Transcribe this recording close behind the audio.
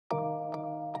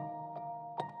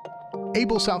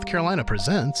Able South Carolina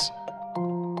presents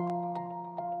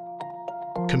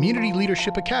Community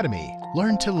Leadership Academy,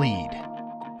 Learn to Lead.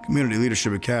 Community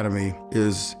Leadership Academy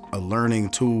is a learning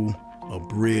tool, a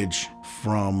bridge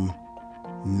from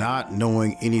not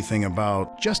knowing anything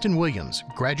about Justin Williams,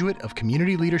 graduate of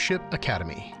Community Leadership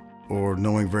Academy. or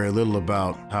knowing very little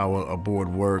about how a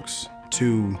board works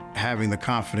to having the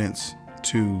confidence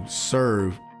to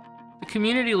serve. The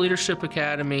Community Leadership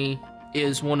Academy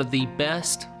is one of the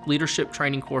best leadership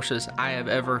training courses I have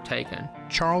ever taken.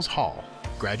 Charles Hall,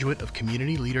 graduate of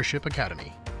Community Leadership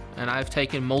Academy. And I've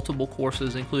taken multiple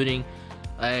courses, including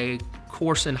a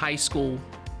course in high school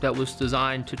that was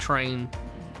designed to train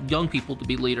young people to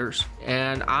be leaders.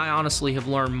 And I honestly have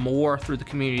learned more through the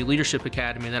Community Leadership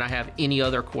Academy than I have any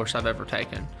other course I've ever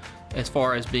taken as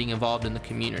far as being involved in the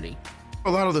community. A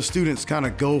lot of the students kind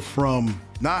of go from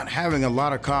not having a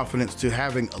lot of confidence to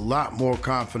having a lot more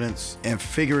confidence and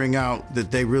figuring out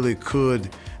that they really could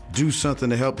do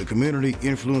something to help the community,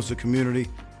 influence the community.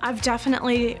 I've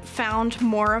definitely found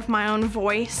more of my own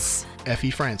voice.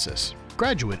 Effie Francis,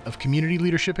 graduate of Community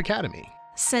Leadership Academy.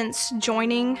 Since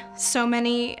joining so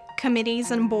many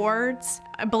committees and boards,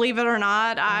 believe it or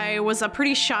not, I was a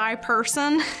pretty shy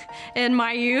person in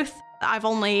my youth. I've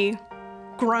only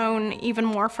grown even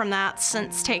more from that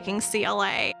since taking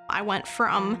CLA. I went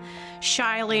from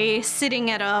shyly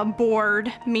sitting at a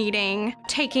board meeting,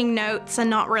 taking notes and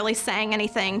not really saying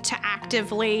anything, to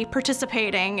actively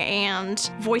participating and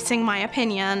voicing my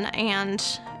opinion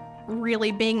and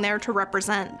really being there to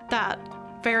represent that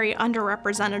very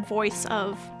underrepresented voice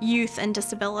of youth and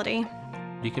disability.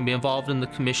 You can be involved in the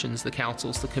commissions, the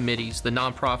councils, the committees, the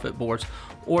nonprofit boards,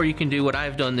 or you can do what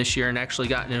I've done this year and actually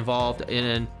gotten involved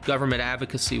in government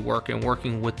advocacy work and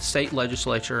working with the state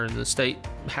legislature and the state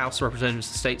House of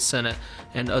Representatives, the state Senate,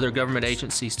 and other government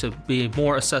agencies to be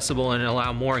more accessible and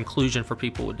allow more inclusion for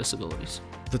people with disabilities.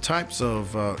 The types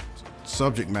of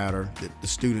subject matter that the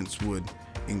students would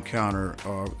encounter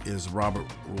is Robert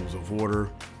Rules of Order,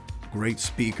 great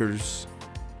speakers,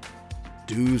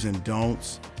 do's and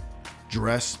don'ts,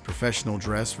 dress, professional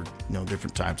dress for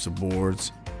different types of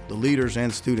boards. The leaders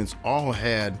and students all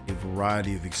had a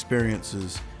variety of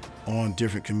experiences on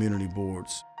different community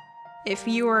boards. If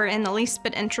you are in the least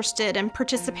bit interested in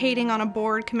participating on a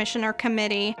board, commission, or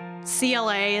committee,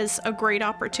 CLA is a great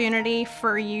opportunity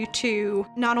for you to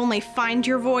not only find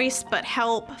your voice, but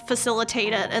help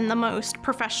facilitate it in the most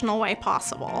professional way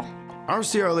possible. Our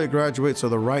CLA graduates are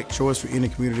the right choice for any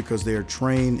community because they are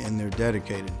trained and they're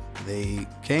dedicated. They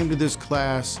came to this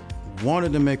class,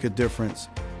 wanted to make a difference,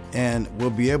 and will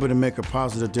be able to make a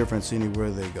positive difference anywhere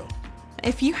they go.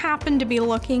 If you happen to be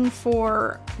looking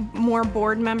for more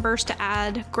board members to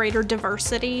add greater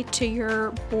diversity to your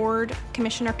board,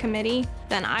 commission, or committee,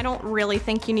 then I don't really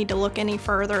think you need to look any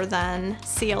further than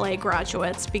CLA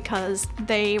graduates, because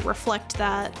they reflect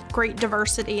that great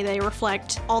diversity. They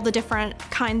reflect all the different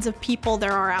kinds of people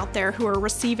there are out there who are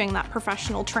receiving that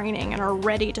professional training and are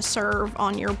ready to serve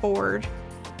on your board.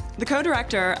 The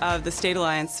co-director of the State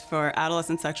Alliance for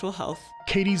Adolescent Sexual Health,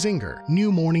 Katie Zinger,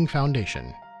 New Morning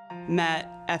Foundation. met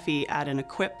Effie at an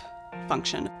equip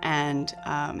function and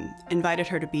invited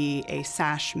her to be a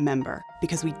SASH member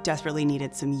because we desperately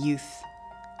needed some youth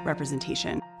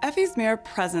representation. Effie's mere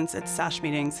presence at SASH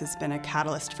meetings has been a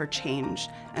catalyst for change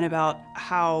and about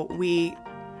how we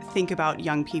think about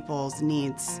young people's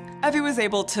needs. Effie was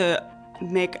able to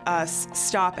make us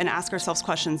stop and ask ourselves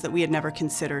questions that we had never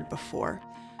considered before.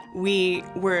 We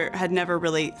had never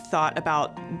really thought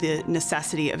about the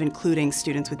necessity of including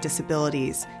students with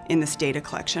disabilities in this data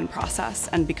collection process,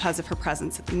 and because of her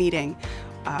presence at the meeting,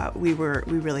 we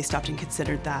really stopped and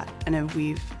considered that, and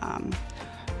we've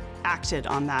acted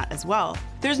on that as well.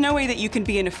 There's no way that you can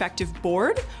be an effective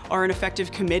board or an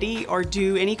effective committee or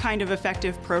do any kind of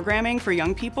effective programming for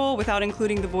young people without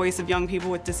including the voice of young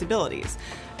people with disabilities.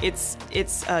 It's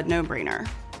a no-brainer.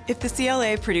 If the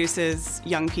CLA produces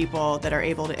young people that are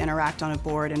able to interact on a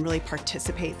board and really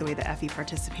participate the way that Effie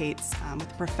participates, with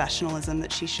the professionalism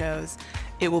that she shows,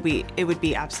 it would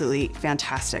be absolutely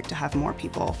fantastic to have more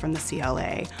people from the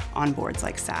CLA on boards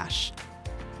like SASH.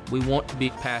 We want to be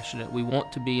passionate, we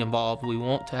want to be involved, we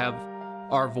want to have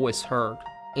our voice heard.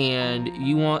 And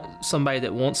you want somebody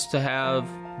that wants to have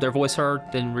their voice heard,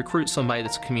 then recruit somebody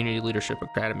that's a Community Leadership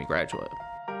Academy graduate.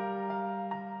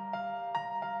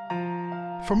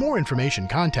 For more information,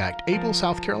 contact Able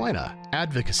South Carolina,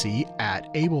 advocacy at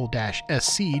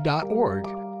able-sc.org,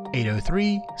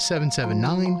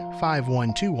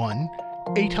 803-779-5121,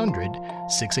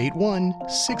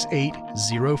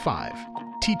 800-681-6805,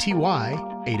 TTY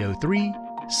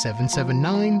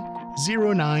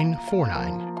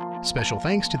 803-779-0949. Special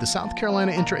thanks to the South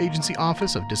Carolina Interagency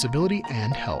Office of Disability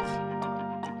and Health.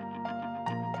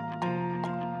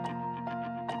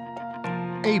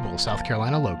 ABLE South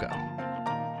Carolina logo.